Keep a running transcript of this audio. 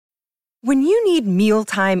When you need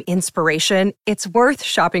mealtime inspiration, it's worth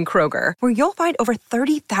shopping Kroger, where you'll find over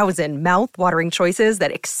 30,000 mouth-watering choices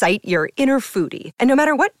that excite your inner foodie. And no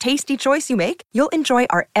matter what tasty choice you make, you'll enjoy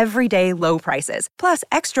our everyday low prices, plus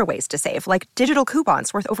extra ways to save, like digital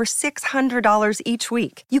coupons worth over $600 each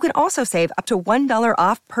week. You can also save up to $1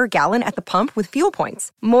 off per gallon at the pump with fuel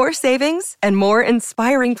points. More savings and more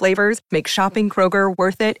inspiring flavors make shopping Kroger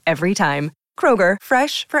worth it every time. Kroger,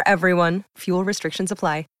 fresh for everyone. Fuel restrictions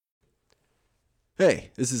apply.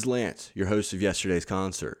 Hey, this is Lance, your host of yesterday's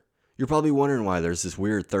concert. You're probably wondering why there's this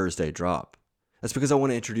weird Thursday drop. That's because I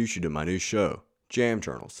want to introduce you to my new show, Jam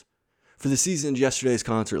Journals. For the seasoned yesterday's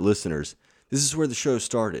concert listeners, this is where the show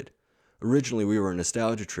started. Originally, we were a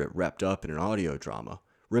nostalgia trip wrapped up in an audio drama,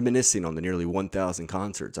 reminiscing on the nearly 1,000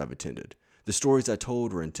 concerts I've attended. The stories I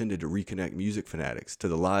told were intended to reconnect music fanatics to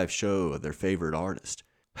the live show of their favorite artist.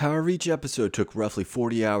 However, each episode took roughly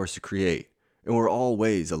 40 hours to create, and were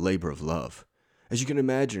always a labor of love. As you can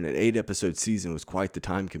imagine, an 8-episode season was quite the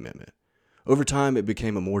time commitment. Over time, it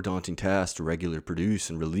became a more daunting task to regularly produce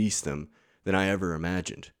and release them than I ever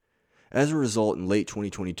imagined. As a result, in late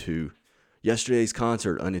 2022, yesterday's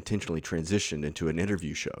concert unintentionally transitioned into an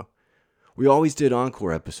interview show. We always did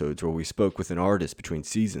encore episodes where we spoke with an artist between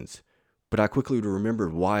seasons, but I quickly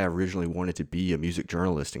remembered why I originally wanted to be a music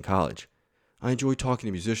journalist in college. I enjoy talking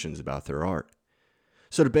to musicians about their art.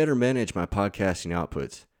 So to better manage my podcasting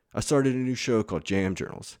outputs, I started a new show called Jam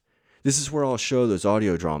Journals. This is where I'll show those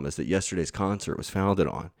audio dramas that yesterday's concert was founded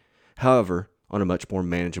on, however, on a much more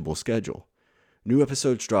manageable schedule. New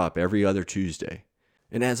episodes drop every other Tuesday.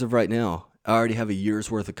 And as of right now, I already have a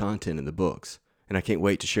year's worth of content in the books, and I can't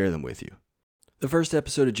wait to share them with you. The first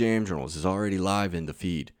episode of Jam Journals is already live in the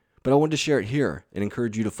feed, but I wanted to share it here and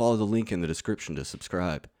encourage you to follow the link in the description to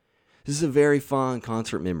subscribe. This is a very fond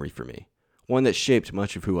concert memory for me, one that shaped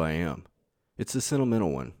much of who I am. It's a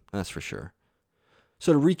sentimental one, that's for sure.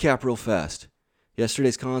 So to recap real fast,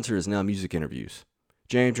 yesterday's concert is now music interviews.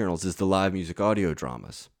 Jam Journals is the live music audio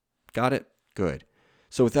dramas. Got it? Good.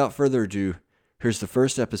 So without further ado, here's the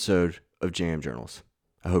first episode of Jam Journals.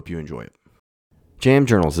 I hope you enjoy it. Jam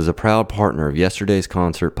Journals is a proud partner of Yesterday's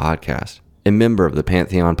Concert podcast and member of the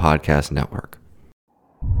Pantheon Podcast Network.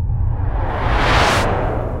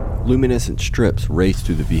 Luminescent strips raced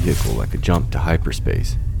through the vehicle like a jump to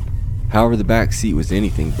hyperspace. However, the back seat was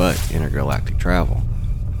anything but intergalactic travel.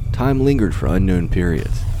 Time lingered for unknown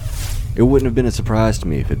periods. It wouldn't have been a surprise to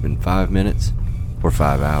me if it had been 5 minutes or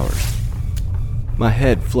 5 hours. My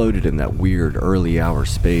head floated in that weird early hour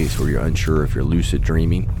space where you're unsure if you're lucid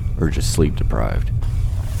dreaming or just sleep deprived.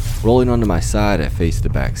 Rolling onto my side, I faced the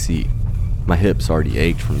back seat. My hips already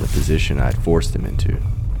ached from the position I had forced them into.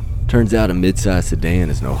 Turns out a mid-sized sedan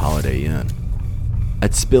is no Holiday Inn.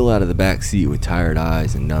 I'd spill out of the back seat with tired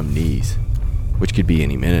eyes and numb knees, which could be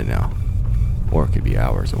any minute now, or it could be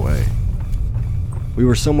hours away. We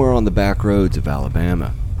were somewhere on the back roads of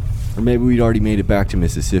Alabama, or maybe we'd already made it back to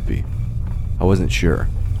Mississippi. I wasn't sure,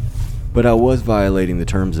 but I was violating the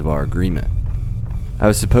terms of our agreement. I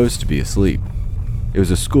was supposed to be asleep. It was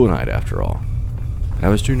a school night after all, and I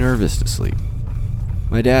was too nervous to sleep.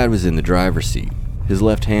 My dad was in the driver's seat. His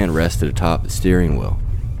left hand rested atop the steering wheel.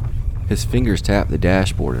 His fingers tapped the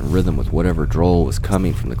dashboard in rhythm with whatever droll was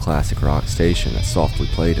coming from the classic rock station that softly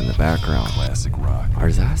played in the background. Classic rock. Are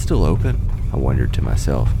his eyes still open? I wondered to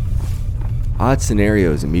myself. Odd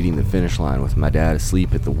scenarios in meeting the finish line with my dad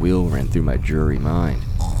asleep at the wheel ran through my dreary mind.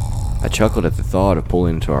 I chuckled at the thought of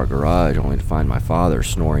pulling into our garage only to find my father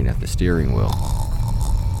snoring at the steering wheel.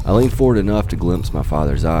 I leaned forward enough to glimpse my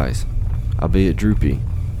father's eyes. Albeit droopy,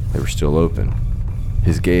 they were still open.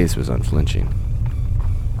 His gaze was unflinching.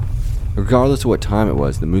 Regardless of what time it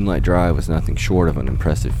was, the moonlight drive was nothing short of an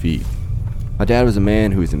impressive feat. My dad was a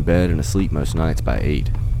man who was in bed and asleep most nights by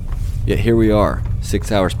 8. Yet here we are,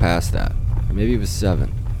 6 hours past that. Or maybe it was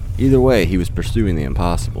 7. Either way, he was pursuing the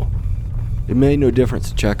impossible. It made no difference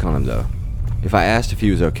to check on him, though. If I asked if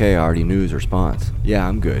he was okay, I already knew his response. Yeah,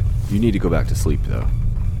 I'm good. You need to go back to sleep, though.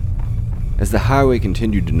 As the highway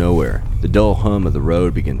continued to nowhere, the dull hum of the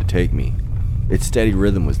road began to take me. Its steady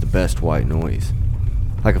rhythm was the best white noise.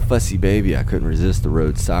 Like a fussy baby, I couldn't resist the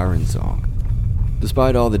road's siren song.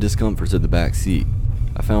 Despite all the discomforts of the back seat,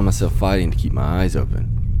 I found myself fighting to keep my eyes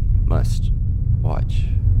open. Must watch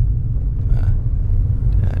my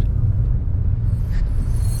dad.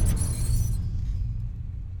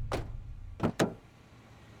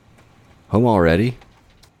 Home already?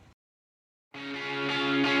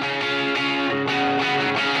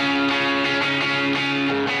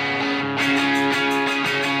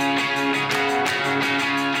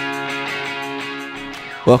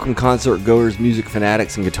 Welcome concert goers, music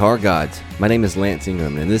fanatics, and guitar gods. My name is Lance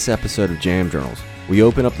Ingram, and in this episode of Jam Journals, we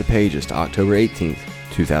open up the pages to October 18th,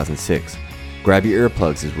 2006. Grab your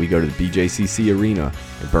earplugs as we go to the BJCC Arena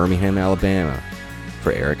in Birmingham, Alabama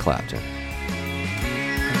for Eric Clapton.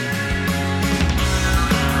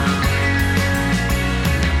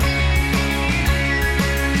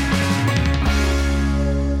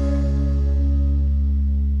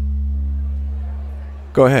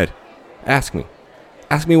 Go ahead. Ask me.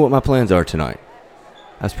 Ask me what my plans are tonight.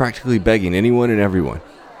 I was practically begging anyone and everyone.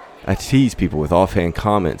 I tease people with offhand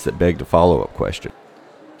comments that begged a follow-up question.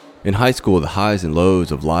 In high school, the highs and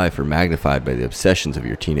lows of life are magnified by the obsessions of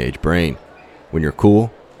your teenage brain. When you're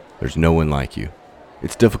cool, there's no one like you.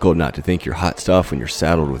 It's difficult not to think you're hot stuff when you're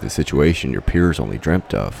saddled with a situation your peers only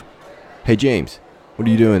dreamt of. Hey James, what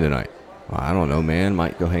are you doing tonight? Well, I don't know, man.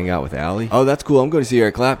 Might go hang out with Allie. Oh, that's cool. I'm going to see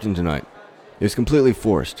Eric Clapton tonight. It was completely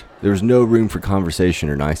forced. There was no room for conversation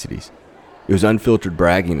or niceties. It was unfiltered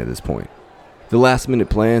bragging at this point. The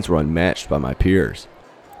last-minute plans were unmatched by my peers.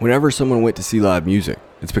 Whenever someone went to see live music,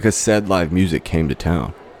 it's because said live music came to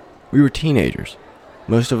town. We were teenagers.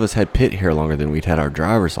 Most of us had pit hair longer than we'd had our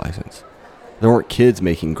driver's license. There weren't kids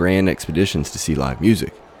making grand expeditions to see live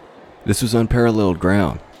music. This was unparalleled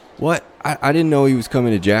ground. What? I didn't know he was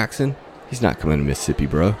coming to Jackson. He's not coming to Mississippi,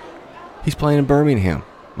 bro. He's playing in Birmingham.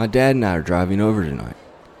 My dad and I are driving over tonight.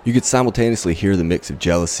 You could simultaneously hear the mix of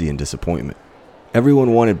jealousy and disappointment.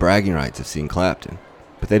 Everyone wanted bragging rights of seeing Clapton,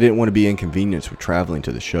 but they didn't want to be inconvenienced with traveling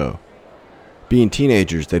to the show. Being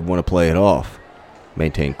teenagers, they'd want to play it off,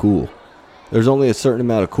 maintain cool. There's only a certain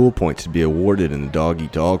amount of cool points to be awarded in the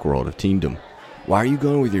dog-eat-dog world of teendom. Why are you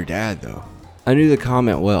going with your dad, though? I knew the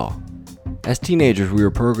comment well. As teenagers, we were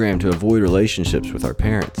programmed to avoid relationships with our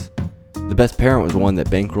parents. The best parent was one that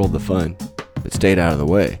bankrolled the fun, but stayed out of the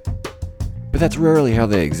way. But that's rarely how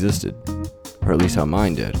they existed, or at least how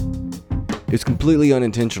mine did. It was completely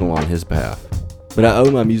unintentional on his behalf, but I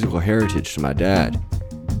owe my musical heritage to my dad.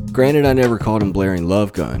 Granted, I never called him blaring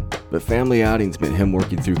Love Gun, but family outings meant him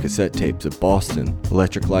working through cassette tapes of Boston,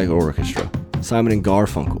 Electric Light Orchestra, Simon and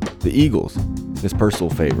Garfunkel, the Eagles, and his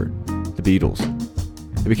personal favorite, the Beatles.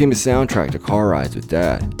 It became a soundtrack to car rides with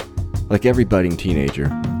Dad. Like every budding teenager,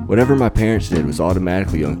 whatever my parents did was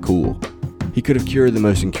automatically uncool. He could have cured the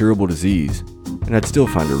most incurable disease, and I'd still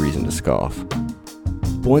find a reason to scoff.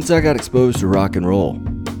 But once I got exposed to rock and roll,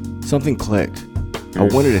 something clicked. I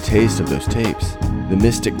wanted a taste of those tapes. The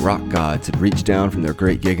mystic rock gods had reached down from their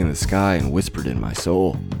great gig in the sky and whispered in my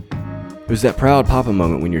soul. It was that proud papa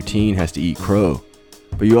moment when your teen has to eat crow,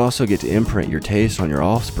 but you also get to imprint your taste on your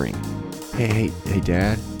offspring. Hey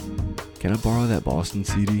Dad, can I borrow that Boston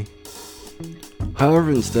CD?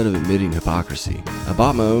 However, instead of admitting hypocrisy, I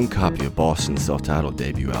bought my own copy of Boston's self-titled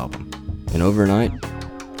debut album. And overnight,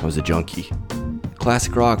 I was a junkie.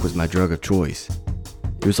 Classic rock was my drug of choice.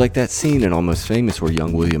 It was like that scene in Almost Famous where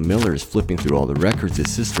young William Miller is flipping through all the records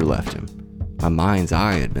his sister left him. My mind's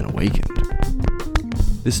eye had been awakened.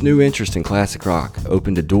 This new interest in classic rock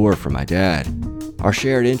opened a door for my dad. Our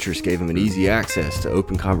shared interest gave him an easy access to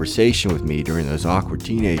open conversation with me during those awkward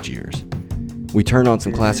teenage years. We turn on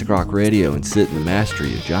some classic rock radio and sit in the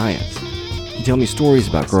mastery of giants. He'd tell me stories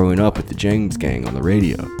about growing up with the James Gang on the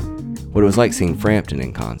radio, what it was like seeing Frampton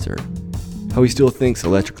in concert, how he still thinks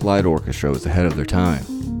Electric Light Orchestra was ahead of their time.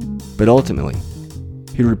 But ultimately,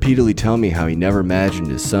 he'd repeatedly tell me how he never imagined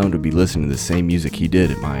his son would be listening to the same music he did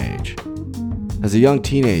at my age. As a young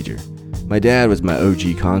teenager, my dad was my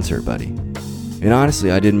OG concert buddy. And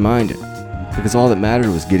honestly, I didn't mind it, because all that mattered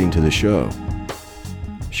was getting to the show.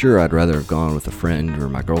 Sure, I'd rather have gone with a friend or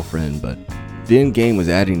my girlfriend, but the end game was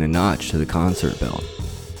adding a notch to the concert belt.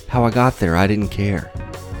 How I got there, I didn't care.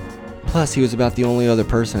 Plus, he was about the only other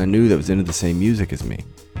person I knew that was into the same music as me.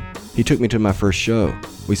 He took me to my first show.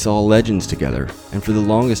 We saw Legends together, and for the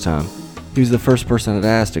longest time, he was the first person I'd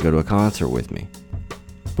asked to go to a concert with me.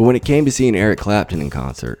 But when it came to seeing Eric Clapton in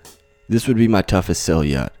concert, this would be my toughest sell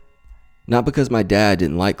yet. Not because my dad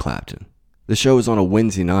didn't like Clapton. The show was on a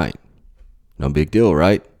Wednesday night. No big deal,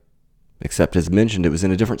 right? Except as mentioned, it was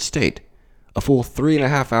in a different state. A full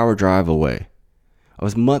 3.5-hour drive away. I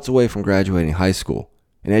was months away from graduating high school,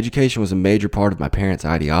 and education was a major part of my parents'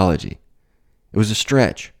 ideology. It was a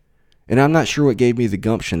stretch, and I'm not sure what gave me the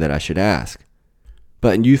gumption that I should ask.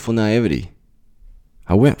 But in youthful naivety,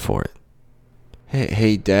 I went for it.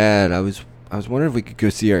 Hey Dad, I was wondering if we could go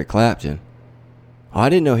see Eric Clapton. Oh, I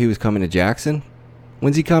didn't know he was coming to Jackson.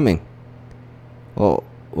 When's he coming? Well,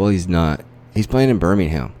 he's not. He's playing in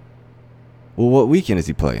Birmingham. Well, what weekend is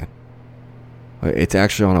he playing? It's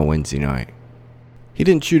actually on a Wednesday night. He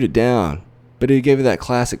didn't shoot it down, but he gave it that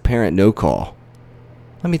classic parent no call.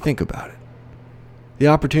 Let me think about it. The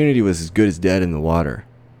opportunity was as good as dead in the water.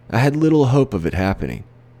 I had little hope of it happening.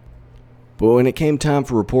 But when it came time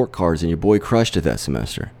for report cards and your boy crushed it that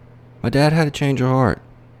semester, my dad had a change of heart.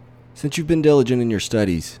 Since you've been diligent in your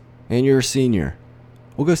studies, and you're a senior,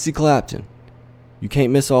 we'll go see Clapton. You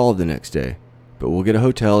can't miss all of the next day, but we'll get a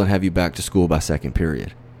hotel and have you back to school by second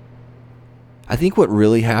period. I think what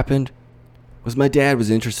really happened was my dad was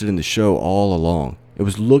interested in the show all along. It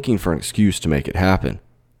was looking for an excuse to make it happen.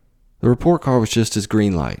 The report card was just his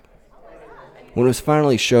green light. When it was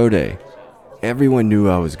finally show day, everyone knew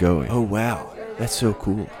I was going. Oh wow, that's so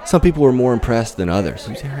cool. Some people were more impressed than others.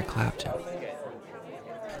 Who's Eric Clapton?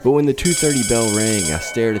 But when the 2:30 bell rang, I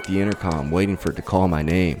stared at the intercom, waiting for it to call my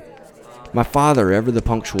name. My father, ever the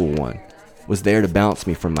punctual one, was there to bounce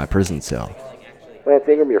me from my prison cell. Lance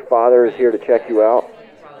Ingram, your father is here to check you out.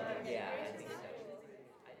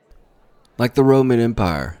 Like the Roman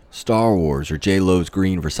Empire, Star Wars, or J-Lo's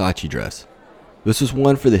green Versace dress, this was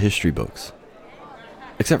one for the history books.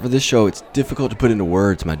 Except for this show, it's difficult to put into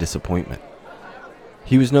words my disappointment.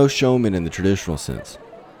 He was no showman in the traditional sense.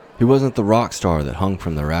 He wasn't the rock star that hung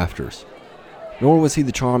from the rafters, nor was he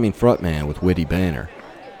the charming frontman with witty banter.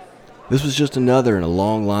 This was just another in a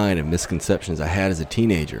long line of misconceptions I had as a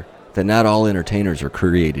teenager that not all entertainers are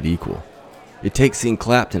created equal. It takes seeing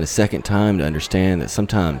Clapton a second time to understand that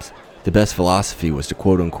sometimes the best philosophy was to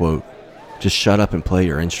quote-unquote, just shut up and play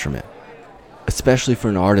your instrument, especially for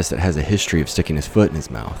an artist that has a history of sticking his foot in his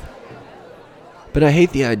mouth. But I hate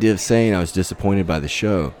the idea of saying I was disappointed by the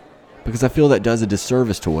show, because I feel that does a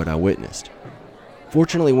disservice to what I witnessed.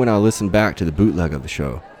 Fortunately, when I listen back to the bootleg of the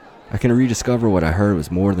show, I can rediscover what I heard was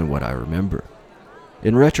more than what I remember.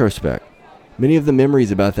 In retrospect, many of the memories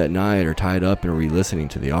about that night are tied up in re-listening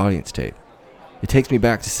to the audience tape. It takes me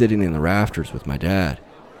back to sitting in the rafters with my dad.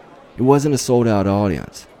 It wasn't a sold-out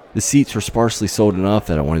audience. The seats were sparsely sold enough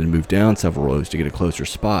that I wanted to move down several rows to get a closer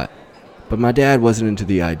spot, but my dad wasn't into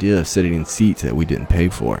the idea of sitting in seats that we didn't pay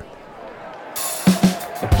for.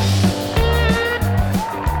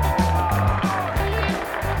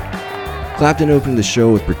 Clapton opened the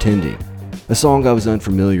show with Pretending, a song I was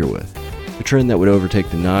unfamiliar with, a trend that would overtake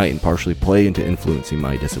the night and partially play into influencing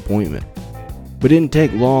my disappointment. But it didn't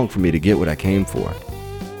take long for me to get what I came for.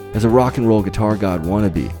 As a rock and roll guitar god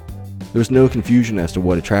wannabe, there was no confusion as to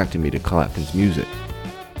what attracted me to Clapton's music.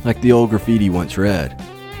 Like the old graffiti once read,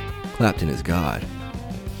 Clapton is God.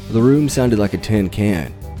 The room sounded like a tin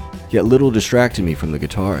can, yet little distracted me from the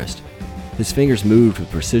guitarist. His fingers moved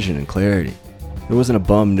with precision and clarity. There wasn't a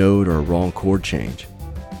bum note or a wrong chord change.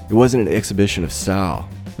 It wasn't an exhibition of style.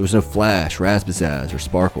 There was no flash, razzbazz, or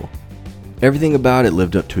sparkle. Everything about it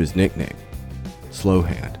lived up to his nickname,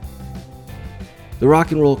 Slowhand. The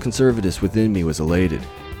rock and roll conservativist within me was elated.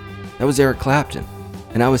 That was Eric Clapton,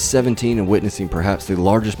 and I was 17 and witnessing perhaps the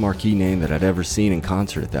largest marquee name that I'd ever seen in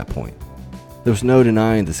concert at that point. There was no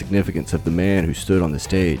denying the significance of the man who stood on the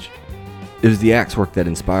stage. It was the axe work that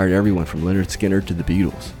inspired everyone from Lynyrd Skynyrd to the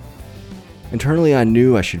Beatles. Internally, I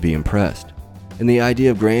knew I should be impressed, and the idea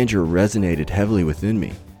of grandeur resonated heavily within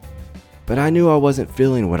me. But I knew I wasn't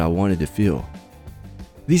feeling what I wanted to feel.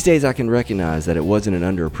 These days I can recognize that it wasn't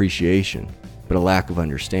an underappreciation, but a lack of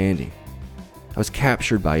understanding. I was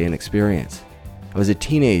captured by inexperience. I was a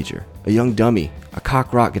teenager, a young dummy, a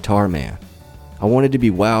cock rock guitar man. I wanted to be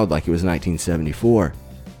wowed like it was 1974,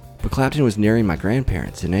 but Clapton was nearing my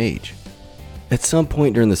grandparents in age. At some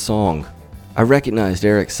point during the song, I recognized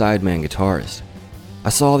Eric's sideman guitarist.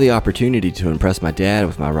 I saw the opportunity to impress my dad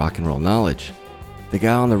with my rock and roll knowledge. The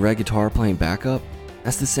guy on the red guitar playing backup,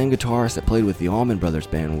 that's the same guitarist that played with the Allman Brothers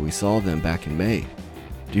Band when we saw them back in May.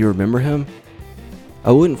 Do you remember him? I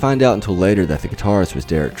wouldn't find out until later that the guitarist was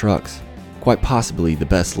Derek Trucks, quite possibly the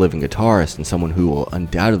best living guitarist and someone who will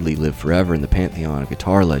undoubtedly live forever in the pantheon of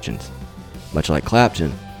guitar legends. Much like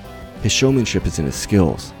Clapton, his showmanship is in his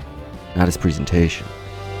skills, not his presentation.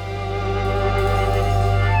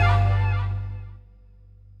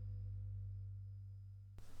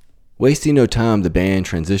 Wasting no time, the band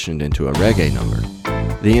transitioned into a reggae number.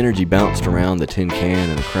 The energy bounced around the tin can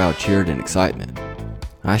and the crowd cheered in excitement.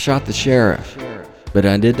 I shot the sheriff, but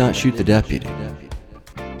I did not shoot the deputy.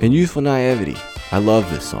 In youthful naivety, I love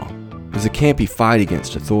this song. It was a campy fight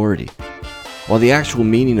against authority. While the actual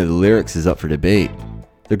meaning of the lyrics is up for debate,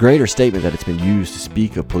 the greater statement that it's been used to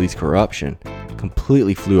speak of police corruption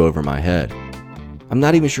completely flew over my head. I'm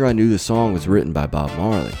not even sure I knew the song was written by Bob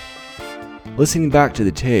Marley. Listening back to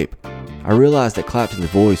the tape, I realized that Clapton's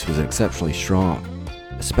voice was exceptionally strong,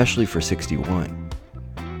 especially for 61.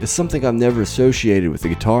 It's something I've never associated with the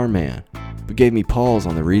guitar man, but gave me pause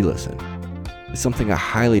on the re-listen. It's something I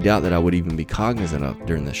highly doubt that I would even be cognizant of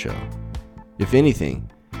during the show. If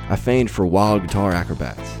anything, I feigned for wild guitar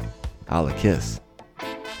acrobats, a la Kiss.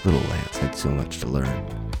 Little Lance had so much to learn.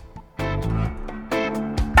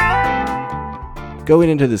 Going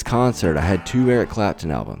into this concert, I had 2 Eric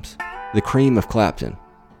Clapton albums, The Cream of Clapton,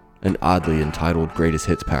 an oddly entitled Greatest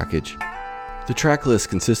Hits package. The track list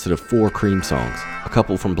consisted of 4 Cream songs, a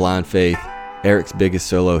couple from Blind Faith, Eric's biggest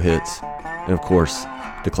solo hits, and of course,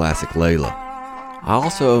 the classic Layla. I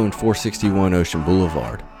also owned 461 Ocean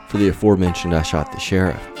Boulevard for the aforementioned I Shot the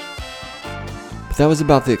Sheriff. But that was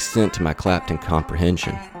about the extent to my Clapton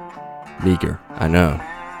comprehension. Meager, I know.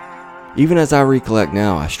 Even as I recollect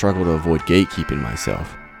now, I struggle to avoid gatekeeping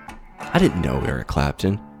myself. I didn't know Eric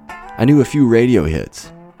Clapton. I knew a few radio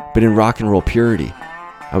hits, but in rock and roll purity,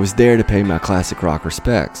 I was there to pay my classic rock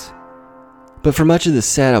respects. But for much of the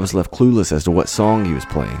set, I was left clueless as to what song he was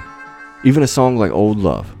playing. Even a song like Old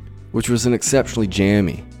Love, which was an exceptionally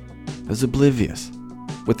jammy, I was oblivious.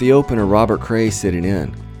 With the opener Robert Cray sitting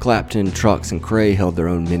in, Clapton, Trucks, and Cray held their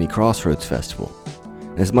own mini Crossroads festival.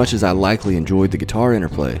 And as much as I likely enjoyed the guitar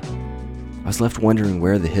interplay, I was left wondering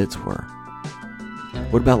where the hits were.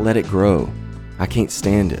 What about Let It Grow, I Can't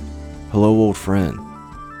Stand It, Hello Old Friend,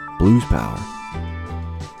 Blues Power?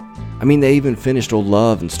 I mean, they even finished Old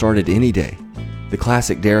Love and started Any Day, the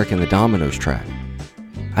classic Derek and the Dominoes track.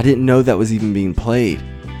 I didn't know that was even being played.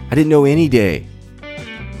 I didn't know Any Day.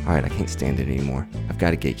 Alright, I can't stand it anymore. I've got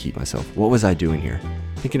to gatekeep myself. What was I doing here?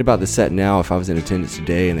 Thinking about the set now, if I was in attendance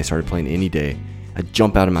today and they started playing Any Day, I'd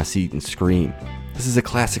jump out of my seat and scream. This is a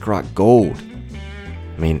classic rock gold.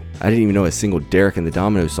 I mean, I didn't even know a single Derek and the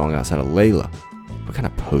Dominoes song outside of Layla. What kind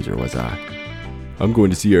of poser was I? I'm going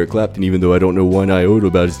to see Eric Clapton even though I don't know one iota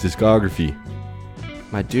about his discography.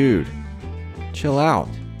 My dude, chill out.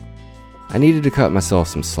 I needed to cut myself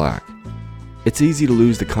some slack. It's easy to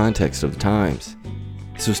lose the context of the times.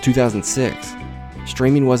 This was 2006.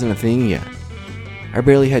 Streaming wasn't a thing yet. I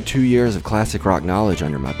barely had 2 years of classic rock knowledge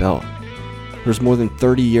under my belt. There's more than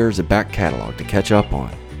 30 years of back catalog to catch up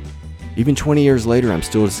on. Even 20 years later, I'm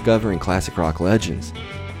still discovering classic rock legends.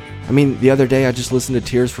 I mean, the other day I just listened to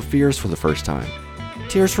Tears for Fears for the first time.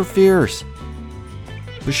 Tears for Fears!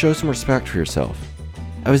 But show some respect for yourself.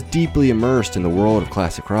 I was deeply immersed in the world of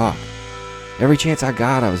classic rock. Every chance I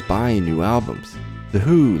got, I was buying new albums. The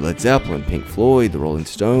Who, Led Zeppelin, Pink Floyd, the Rolling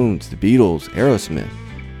Stones, the Beatles, Aerosmith,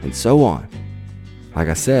 and so on. Like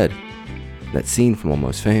I said, that scene from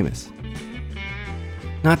Almost Famous.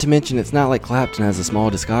 Not to mention, it's not like Clapton has a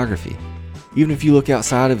small discography. Even if you look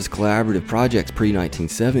outside of his collaborative projects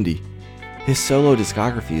pre-1970, his solo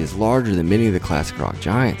discography is larger than many of the classic rock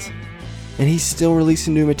giants. And he's still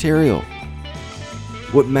releasing new material.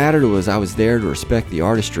 What mattered was I was there to respect the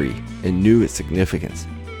artistry and knew its significance.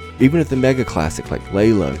 Even if the mega classics like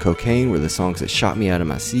Layla and Cocaine were the songs that shot me out of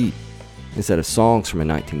my seat, instead of songs from a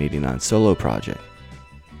 1989 solo project,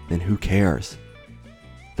 then who cares?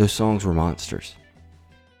 Those songs were monsters.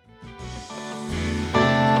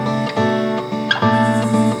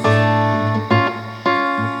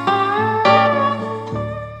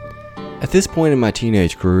 At this point in my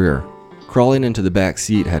teenage career, crawling into the back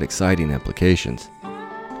seat had exciting implications.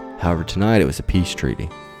 However, tonight it was a peace treaty.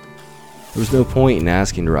 There was no point in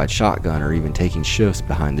asking to ride shotgun or even taking shifts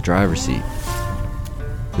behind the driver's seat.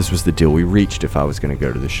 This was the deal we reached if I was going to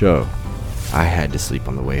go to the show. I had to sleep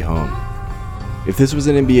on the way home. If this was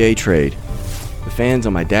an NBA trade, the fans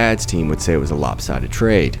on my dad's team would say it was a lopsided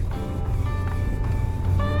trade.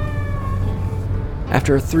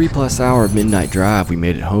 After a 3+ hour midnight drive, we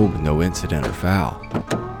made it home with no incident or foul.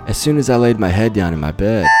 As soon as I laid my head down in my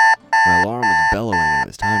bed, my alarm was bellowing and it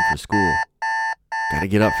was time for school. Gotta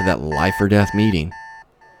get up for that life or death meeting.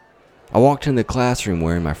 I walked into the classroom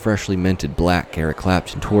wearing my freshly minted black Eric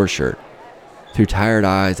Clapton tour shirt. Through tired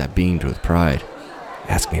eyes, I beamed with pride.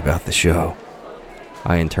 Ask me about the show,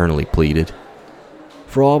 I internally pleaded.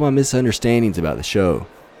 For all my misunderstandings about the show,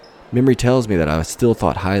 memory tells me that I still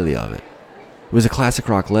thought highly of it. It was a classic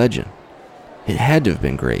rock legend. It had to have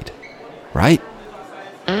been great, right?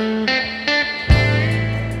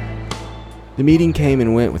 The meeting came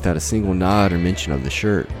and went without a single nod or mention of the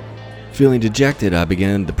shirt. Feeling dejected, I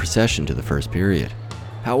began the procession to the first period.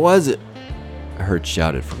 How was it? I heard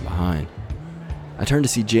shouted from behind. I turned to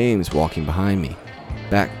see James walking behind me,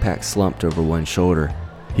 backpack slumped over one shoulder.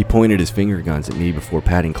 He pointed his finger guns at me before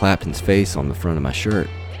patting Clapton's face on the front of my shirt.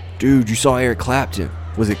 Dude, you saw Eric Clapton.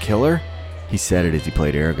 Was it killer? He said it as he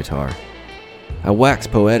played air guitar. I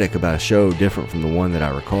waxed poetic about a show different from the one that I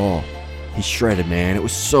recall. He shredded, man. It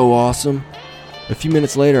was so awesome. A few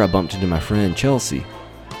minutes later, I bumped into my friend, Chelsea.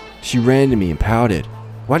 She ran to me and pouted.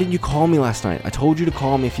 Why didn't you call me last night? I told you to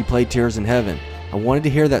call me if you played Tears in Heaven. I wanted to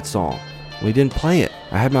hear that song. Well, he didn't play it.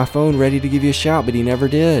 I had my phone ready to give you a shout, but he never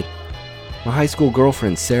did. My high school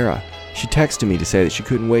girlfriend, Sarah, she texted me to say that she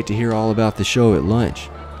couldn't wait to hear all about the show at lunch.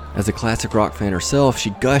 As a classic rock fan herself, she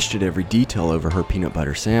gushed at every detail over her peanut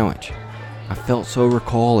butter sandwich. I felt so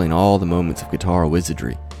recalling all the moments of guitar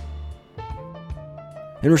wizardry.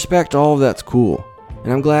 In respect, all of that's cool,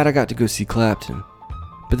 and I'm glad I got to go see Clapton.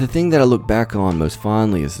 But the thing that I look back on most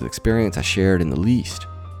fondly is the experience I shared in the least,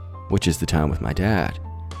 which is the time with my dad.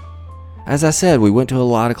 As I said, we went to a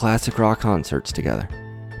lot of classic rock concerts together,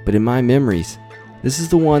 but in my memories, this is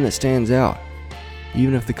the one that stands out,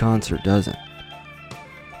 even if the concert doesn't.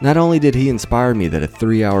 Not only did he inspire me that a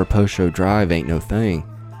 3-hour post-show drive ain't no thing,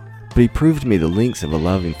 but he proved to me the lengths of a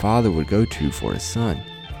loving father would go to for his son.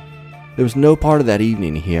 There was no part of that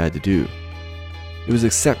evening he had to do. It was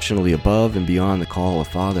exceptionally above and beyond the call of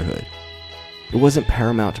fatherhood. It wasn't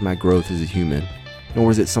paramount to my growth as a human, nor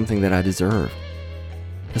was it something that I deserved.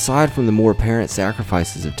 Aside from the more apparent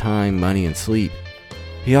sacrifices of time, money, and sleep,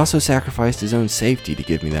 he also sacrificed his own safety to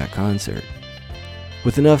give me that concert.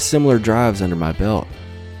 With enough similar drives under my belt,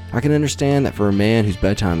 I can understand that for a man whose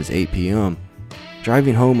bedtime is 8 p.m.,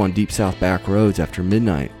 driving home on deep south back roads after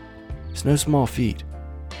midnight is no small feat.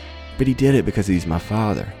 But he did it because he's my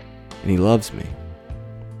father, and he loves me.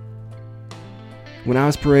 When I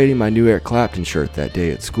was parading my new Eric Clapton shirt that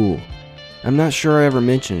day at school, I'm not sure I ever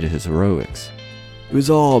mentioned his heroics. It was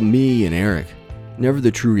all me and Eric, never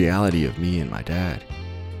the true reality of me and my dad.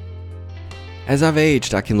 As I've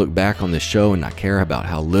aged, I can look back on this show and not care about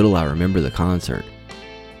how little I remember the concert.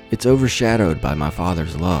 It's overshadowed by my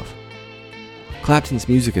father's love. Clapton's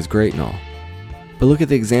music is great and all, but look at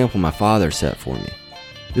the example my father set for me.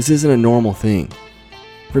 This isn't a normal thing.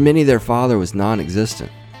 For many, their father was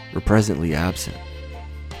non-existent or presently absent.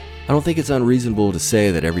 I don't think it's unreasonable to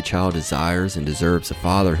say that every child desires and deserves a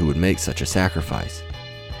father who would make such a sacrifice.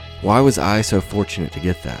 Why was I so fortunate to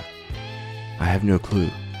get that? I have no clue.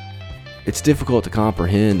 It's difficult to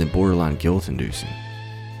comprehend and borderline guilt-inducing.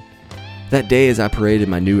 That day, as I paraded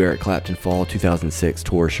my new Eric Clapton Fall 2006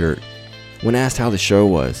 tour shirt, when asked how the show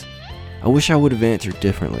was, I wish I would have answered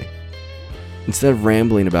differently. Instead of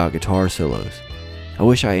rambling about guitar solos, I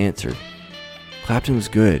wish I answered, Clapton was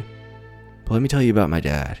good, but let me tell you about my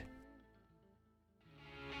dad.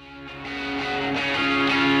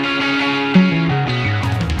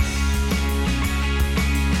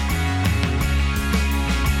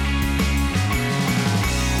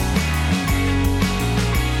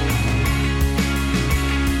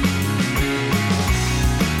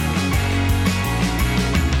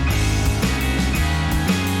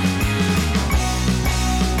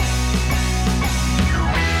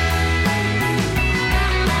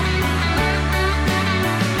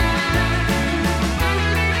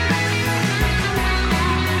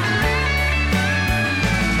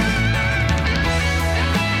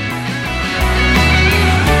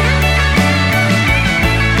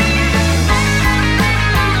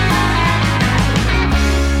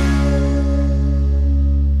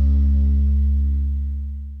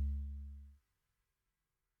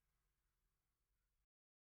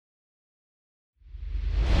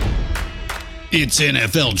 It's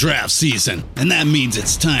NFL draft season, and that means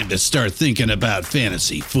it's time to start thinking about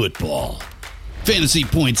fantasy football.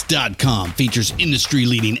 FantasyPoints.com features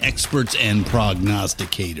industry-leading experts and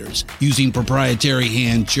prognosticators using proprietary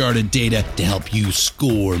hand-charted data to help you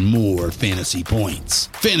score more fantasy points.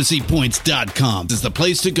 FantasyPoints.com is the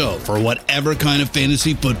place to go for whatever kind of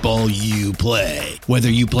fantasy football you play. Whether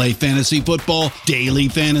you play fantasy football, daily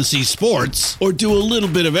fantasy sports, or do a little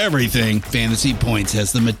bit of everything, Fantasy Points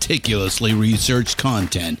has the meticulously researched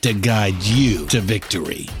content to guide you to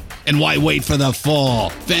victory. And why wait for the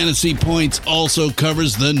fall? Fantasy Points also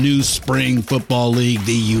covers the new spring football league,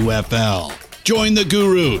 the UFL. Join the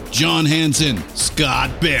guru, John Hansen,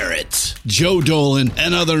 Scott Barrett, Joe Dolan,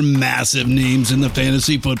 and other massive names in the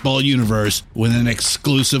fantasy football universe with an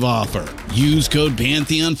exclusive offer. Use code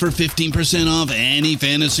Pantheon for 15% off any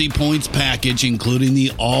Fantasy Points package, including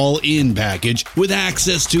the all-in package, with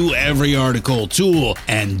access to every article, tool,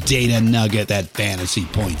 and data nugget that Fantasy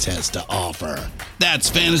Points has to offer.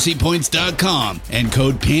 That's FantasyPoints.com and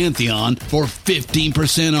code Pantheon for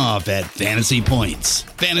 15% off at Fantasy Points.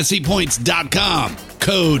 FantasyPoints.com,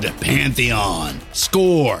 code Pantheon.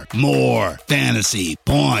 Score more fantasy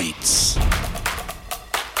points.